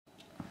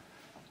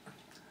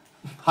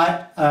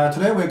Hi,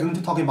 today we're going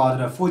to talk about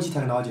the 4G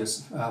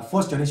technologies,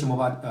 fourth generation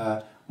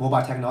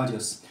mobile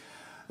technologies.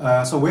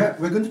 So we're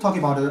going to talk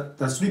about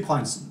the 3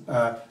 points.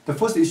 The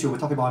first issue, we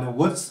talk about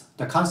what's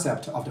the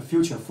concept of the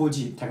future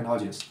 4G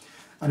technologies.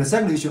 And the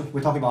second issue,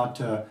 we talk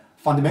about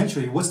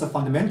fundamentally, what's the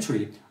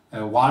fundamentally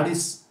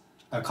wireless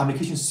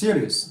communication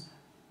series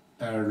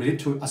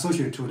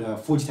associated to the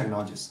 4G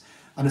technologies.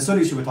 And the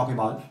third issue, we're talking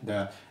about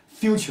the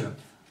future,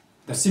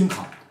 the SIM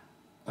card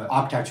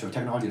architecture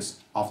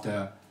technologies of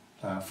the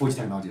 4G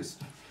technologies.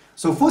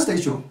 So first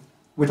issue,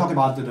 we talk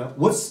about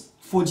what's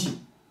 4G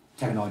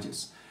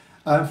technologies.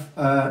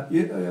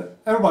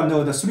 Everyone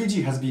knows the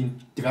 3G has been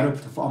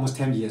developed for almost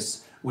 10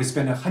 years. We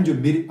spent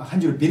 $100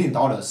 billion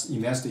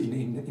invested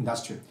in the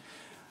industry.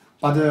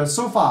 But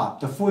so far,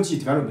 the 4G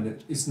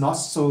development is not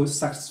so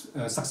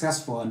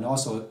successful and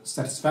also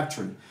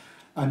satisfactory.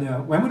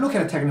 And when we look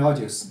at the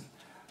technologies,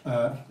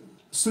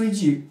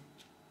 3G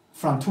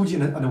from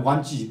 2G and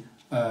 1G,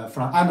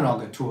 from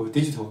analog to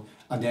digital,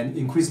 and then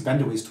increase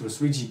bandwidth to the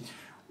 3G.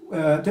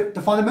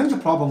 The fundamental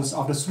problems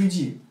of the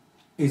 3G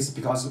is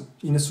because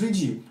in the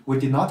 3G, we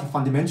did not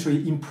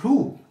fundamentally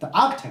improve the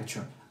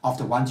architecture of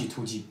the 1G,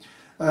 2G.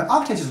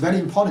 Architecture is very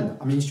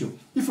important, issue.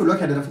 If you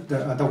look at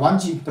the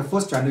 1G, the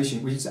first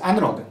generation, which is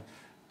analog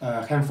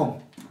handphone,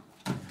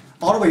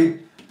 all the way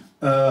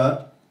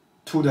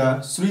to the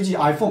 3G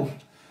iPhone,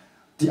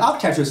 the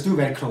architecture is still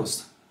very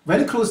close.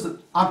 Very close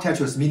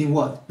architectures meaning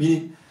what?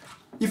 Meaning,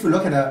 if you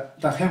look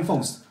at the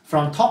handphones,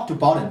 from top to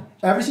bottom,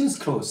 everything is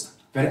closed,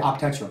 very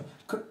architectural.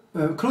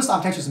 Closed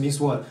architecture means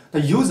what?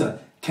 The user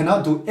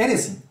cannot do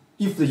anything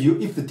if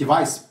the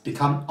device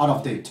become out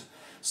of date.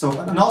 So,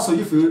 and also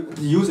if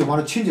the user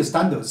want to change the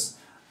standards,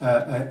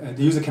 the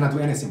user cannot do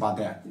anything about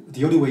that.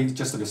 The only way is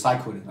just to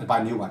recycle it and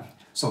buy a new one.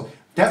 So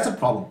that's the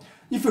problem.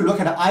 If you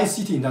look at the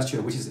ICT industry,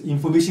 which is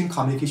information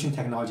communication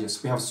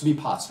technologies, we have 3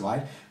 parts,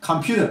 right?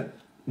 Computer,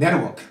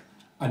 network,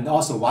 and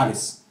also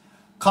wireless.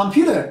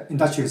 Computer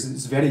industry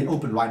is very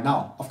open right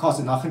now. Of course,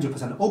 it's not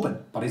 100%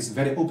 open, but it's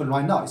very open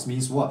right now. It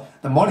means what?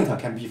 The monitor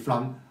can be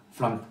from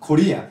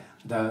Korea,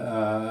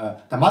 the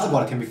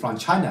motherboard can be from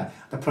China,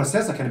 the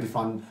processor can be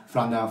from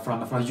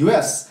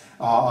US,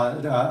 or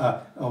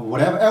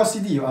whatever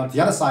LCD, or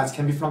the other sides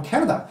can be from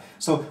Canada.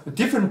 So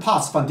different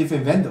parts from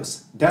different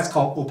vendors. That's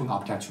called open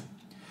architecture.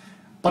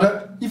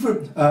 But if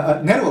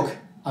network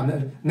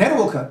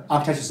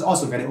architecture is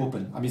also very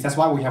open. That's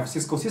why we have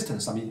Cisco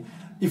systems.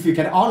 If you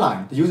get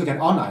online, the user get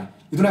online,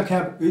 you don't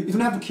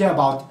have to care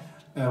about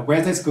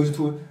whether it's going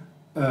to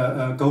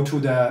go to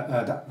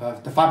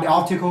the fiber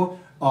optic or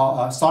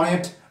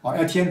Starnet or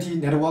AT&T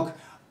network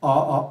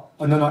or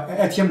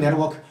ATM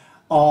network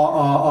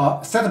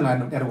or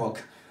satellite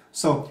network.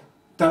 So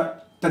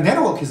the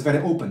network is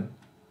very open.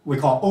 We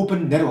call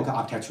open network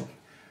architecture.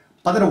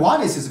 But the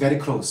wireless is very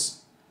close.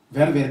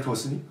 Very, very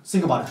close.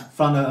 Think about it.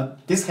 From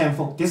this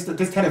handphone, this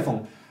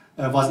telephone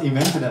was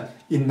invented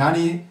in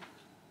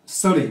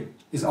 1930.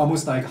 It's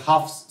almost like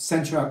half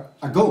century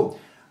ago.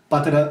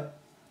 But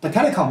the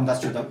telecom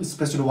industry,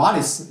 especially the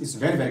wireless, is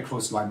very, very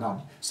close right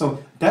now.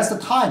 So that's the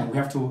time we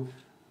have to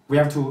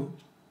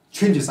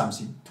change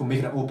something to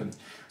make it open.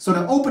 So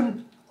the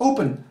open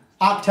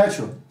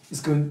architecture is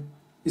going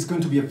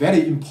to be a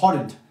very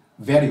important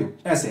value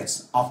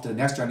assets of the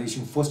next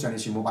generation, fourth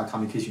generation mobile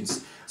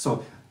communications.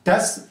 So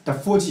that's the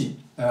 4G.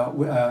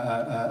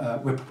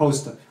 We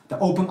proposed the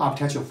open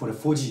architecture for the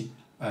 4G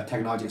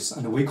technologies,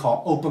 and we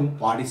call open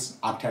wireless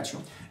architecture.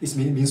 It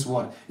means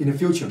what? In the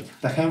future,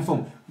 the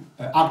handphone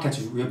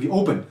architecture will be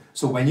open.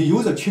 So when you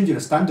user change the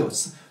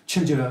standards,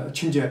 change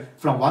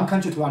from one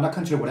country to another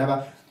country,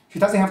 whatever, he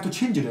doesn't have to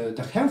change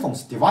the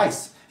handphone's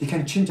device. He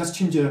can just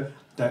change the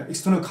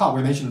external card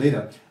we mentioned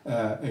later.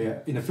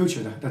 In the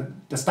future,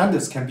 the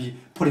standards can be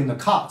put in the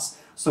cards.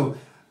 So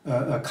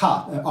a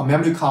card, or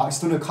memory card,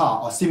 external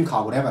card, or SIM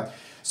card, whatever.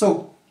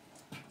 So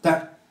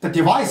the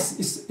device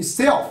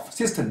itself,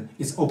 system,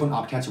 is open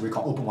architecture. We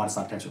call open wireless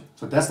architecture.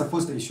 So that's the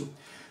first issue.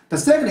 The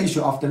second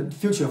issue of the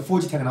future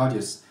 4G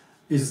technologies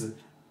is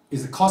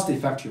cost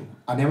effective.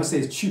 I never say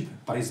it's cheap,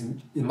 but it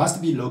must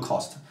be low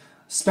cost,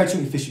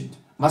 spectrum efficient.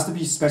 Must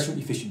be spectrum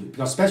efficient,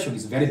 because spectrum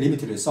is very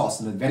limited resource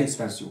and very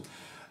expensive.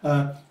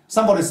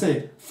 Somebody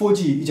say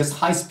 4G is just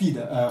high speed,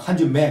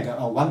 100 meg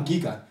or 1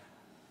 giga.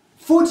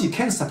 4G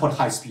can support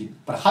high speed,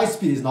 but high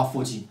speed is not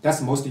 4G. That's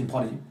the most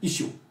important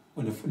issue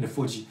in the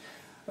 4G.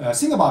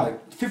 Think about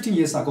it, 15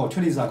 years ago,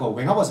 20 years ago,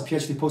 when I was a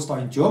PhD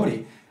postdoc in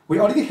Germany, we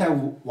already have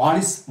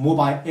wireless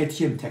mobile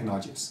ATM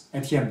technologies.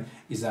 ATM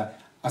is a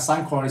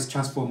asynchronous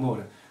transfer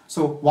mode.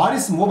 So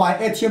wireless mobile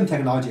ATM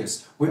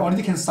technologies, we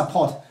already can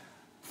support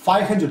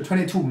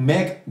 522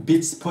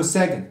 megabits per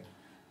second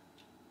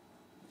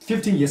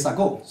 15 years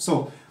ago.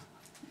 So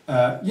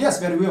yes,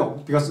 very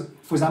well, because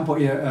for example,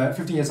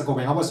 15 years ago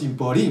when I was in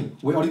Berlin,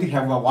 we already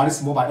have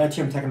wireless mobile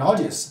ATM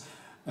technologies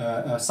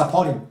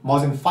supporting more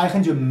than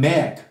 500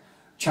 meg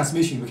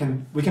transmission.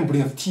 We can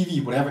bring a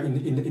TV, whatever, in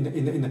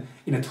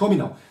the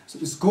terminal. So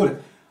it's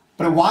good.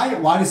 But why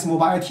wireless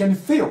mobile ATM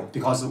fail?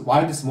 Because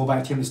wireless mobile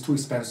ATM is too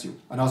expensive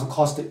and also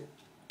cost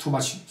too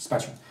much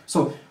spectrum.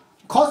 So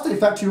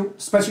cost-effective,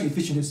 spectrum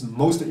efficient is the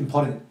most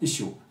important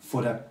issue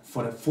for the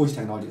 4G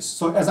technologies.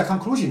 So as a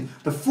conclusion,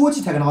 the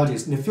 4G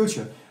technologies in the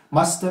future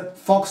must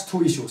focus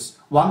two issues.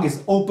 One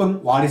is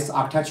open wireless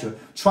architecture,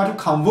 try to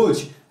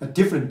converge the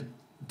different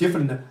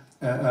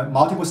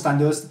multiple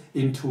standards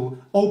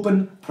into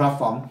open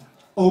platform,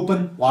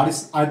 open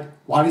wireless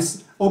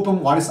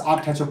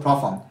architecture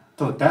platform.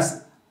 So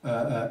that's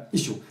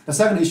issue. The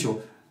second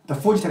issue, the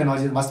 4G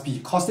technology must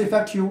be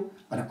cost-effective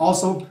and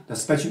also the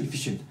spectrum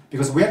efficient,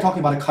 because we are talking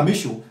about a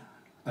commercial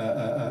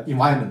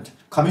environment,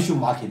 commercial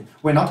market.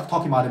 We're not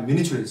talking about a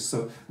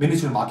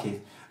miniature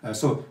market.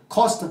 So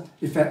cost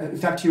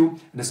effective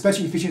and the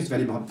spectrum efficient is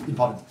very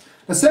important.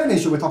 The second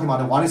issue we're talking about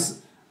the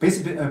wireless,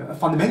 basically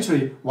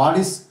fundamentally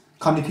wireless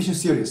communication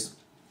series.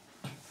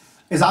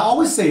 As I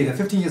always say,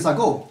 15 years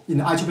ago in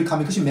the IEEE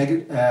Communication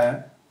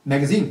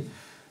magazine,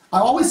 I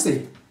always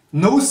say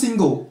no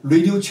single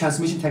radio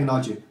transmission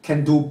technology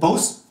can do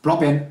both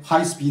broadband,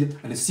 high speed,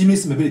 and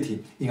seamless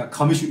mobility in a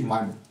commercial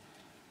environment.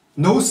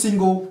 No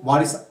single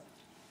wireless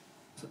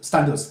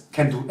standards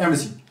can do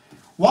everything.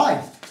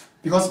 Why?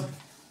 Because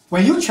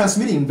when you're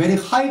transmitting very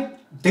high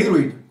data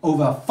rate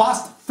over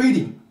fast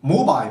fading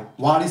mobile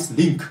wireless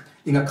link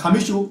in a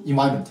commercial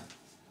environment,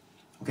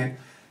 okay,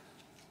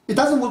 it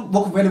doesn't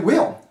work very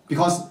well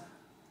because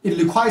it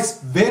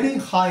requires very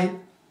high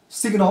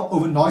signal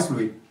over noise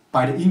rate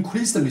by the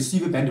increased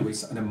receiver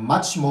bandwidth and a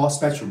much more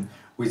spectrum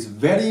with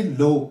very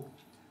low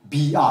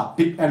BER,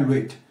 bit error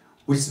rate,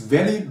 which is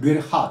very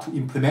hard to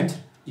implement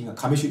in a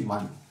commercial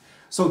environment.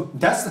 So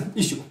that's the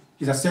issue.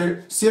 It's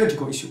a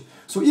theoretical issue.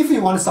 So if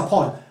you want to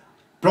support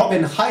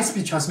broadband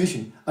high-speed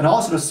transmission and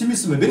also the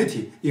seamless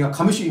mobility in a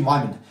commercial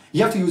environment,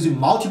 you have to use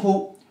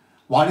multiple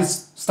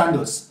wireless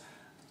standards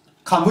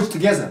converged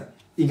together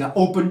in an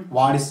open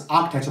wireless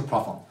architecture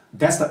platform.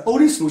 That's the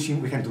only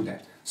solution we can do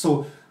that.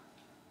 So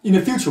in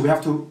the future, we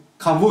have to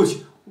converge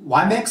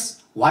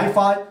WiMAX,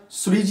 Wi-Fi,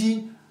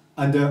 3G,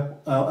 and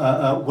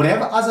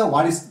whatever other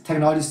wireless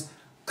technologies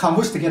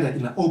converge together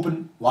in an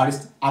open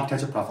wireless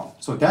architecture platform.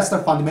 So that's the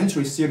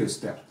fundamentally serious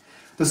step.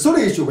 The third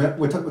issue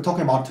we're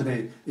talking about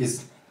today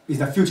is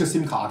the future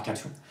SIM card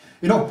architecture.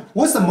 You know,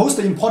 what's the most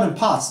important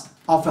parts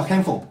of a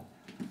handphone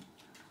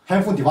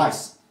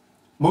device?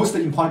 Most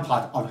important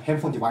part of a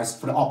handphone device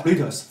for the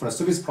operators, for the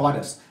service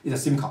providers, is a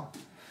SIM card.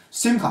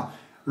 SIM card.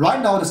 Right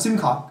now, the SIM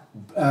card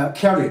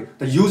carry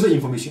the user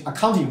information,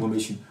 account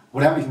information,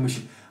 whatever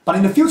information. But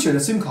in the future, the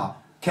SIM card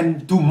can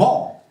do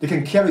more. They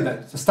can carry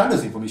the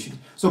standards information.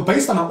 So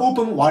based on an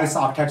open wireless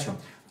architecture,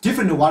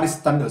 different wireless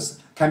standards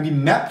can be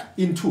mapped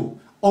into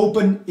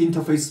open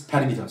interface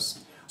parameters.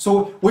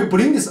 So we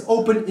bring this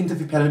open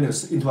interface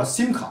parameters into a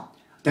SIM card.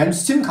 Then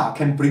SIM card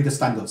can bring the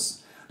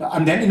standards.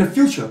 And then in the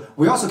future,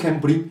 we also can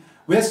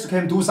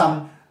do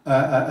some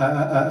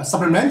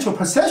supplemental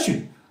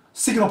processing,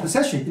 signal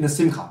processing in the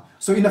SIM card.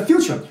 So in the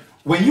future,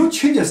 when you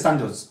change the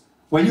standards,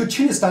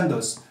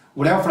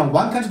 whatever from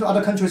one country to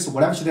other countries,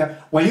 whatever there,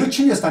 when you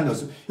change the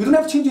standards, you don't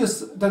have to change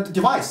the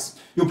device.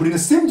 You bring the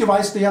same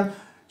device there,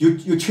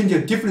 you change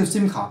a different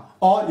SIM card,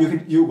 or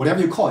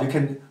whatever you call, you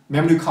can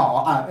memory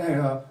card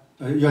or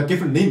your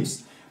different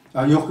names.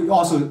 You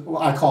also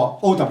I call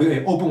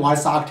OWA, open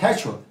wireless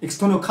architecture,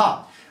 external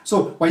card.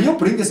 So when you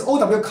bring this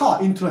OWA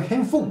card into a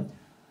handphone,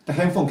 the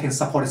handphone can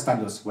support the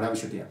standards, whatever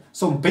should there.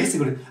 So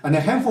basically, and the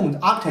handphone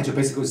architecture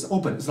basically is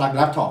open. It's like a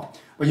laptop.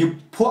 When you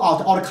pull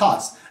out all the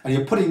cards and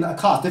you put in a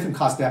card, different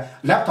cards there,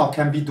 laptop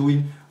can be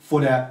doing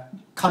for the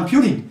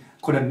computing,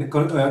 for the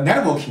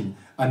networking,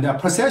 and the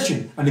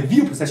processing, and the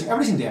video processing,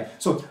 everything there.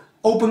 So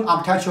open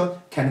architecture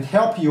can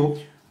help you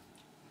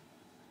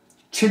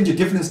change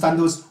different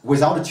standards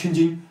without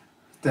changing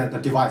the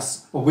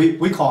device.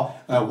 We call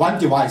one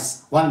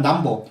device, one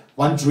number,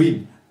 one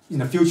dream in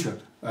the future.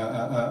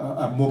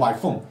 A mobile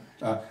phone,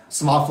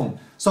 smartphone.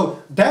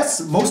 So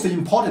that's most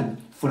important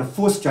for the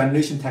first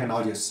generation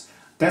technologies.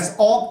 That's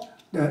all.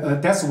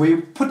 That's we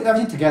put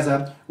everything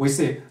together. We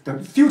say the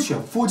future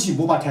 4G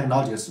mobile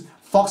technologies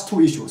focus two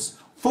issues.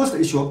 First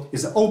issue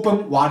is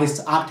open wireless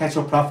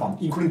architecture platform,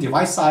 including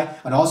device side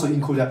and also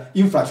include the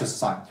infrastructure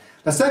side.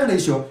 The second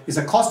issue is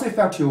a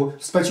cost-effective,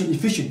 spectrum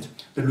efficient,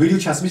 the radio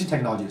transmission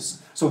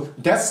technologies. So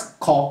that's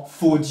called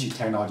 4G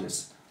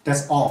technologies.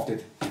 That's all of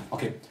it.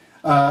 Okay.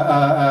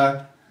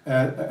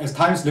 As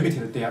time is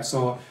limited there,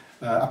 so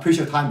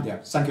appreciate time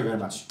there. Thank you very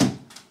much.